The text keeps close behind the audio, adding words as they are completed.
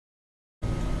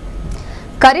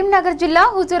కరీంనగర్ జిల్లా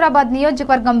హుజూరాబాద్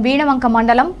నియోజకవర్గం వీణవంక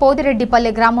మండలం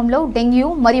పోదిరెడ్డిపల్లె గ్రామంలో డెంగ్యూ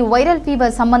మరియు వైరల్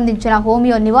ఫీవర్ సంబంధించిన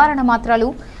హోమియో నివారణ మాత్రలు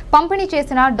పంపిణీ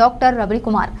చేసిన డాక్టర్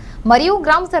రవికుమార్ మరియు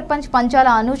గ్రామ సర్పంచ్ పంచాల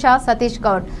అనూష సతీష్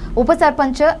గౌడ్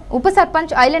ఉప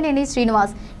సర్పంచ్ ఐలనేని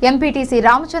శ్రీనివాస్ ఎంపీటీసీ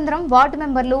రామచంద్రం వార్డు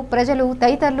మెంబర్లు ప్రజలు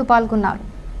తదితరులు పాల్గొన్నారు.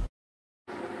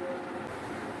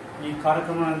 ఈ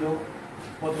కార్యక్రమంలో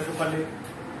పోదిరెడ్డిపల్లి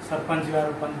సర్పంచ్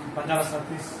గారు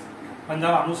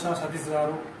పంచాల అనూష సతీష్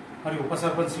గారు మరియు ఉప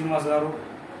సర్పంచ్ శ్రీనివాస్ గారు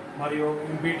మరియు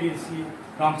ఎంపీటీసీ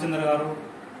రామచంద్ర గారు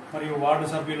మరియు వార్డు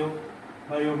సభ్యులు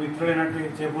మరియు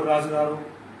మిత్రులైనటువంటి చేపూర్ రాజు గారు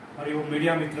మరియు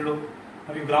మీడియా మిత్రులు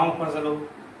మరియు గ్రామ ప్రజలు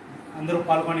అందరూ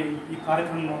పాల్గొని ఈ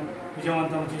కార్యక్రమం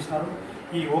విజయవంతం చేసినారు.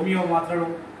 ఈ హోమియో మాత్రలు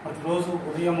ప్రతిరోజు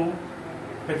ఉదయము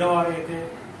పెద్దవారు అయితే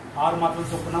 6 మాత్రలు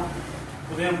చొప్పున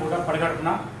ఉదయం పూట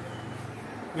పడిగడుపున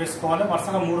వేసుకోవాలి.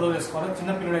 వరుసగా 3 రోజులు వేసుకోవాలి.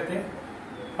 చిన్నపిల్లలు అయితే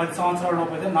 10 సంవత్సరాల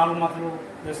లోపు అయితే 4 మాత్రలు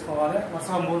వేసుకోవాలి.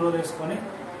 వరుసగా 3 రోజులు వేసుకొని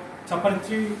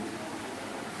చప్పరించి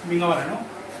మింగవాలను.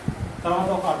 తర్వాత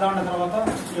ఒక అర్ధగంట తర్వాత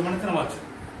ఏమైనా తినవచ్చు.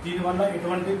 దీనివల్ల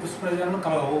ఎటువంటి దుష్ప్రయోజనాలు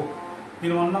కలగవు.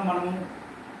 దీనివల్ల మనము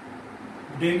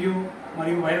డెంగ్యూ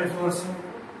మరియు వైరల్ ఫీవర్స్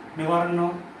నివారణ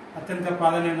అత్యంత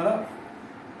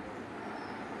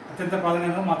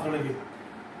ప్రాధాన్యంగా మాత్రలు ఇవి.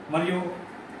 మరియు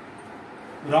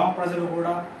గ్రామ ప్రజలు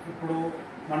కూడా ఇప్పుడు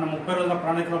మన 30 రోజుల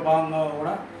ప్రణాళికలో భాగంగా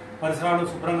కూడా పరిసరాలు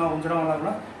శుభ్రంగా ఉంచడం వల్ల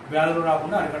కూడా వ్యాధులు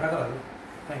రాకుండా అరికట్టగలరు.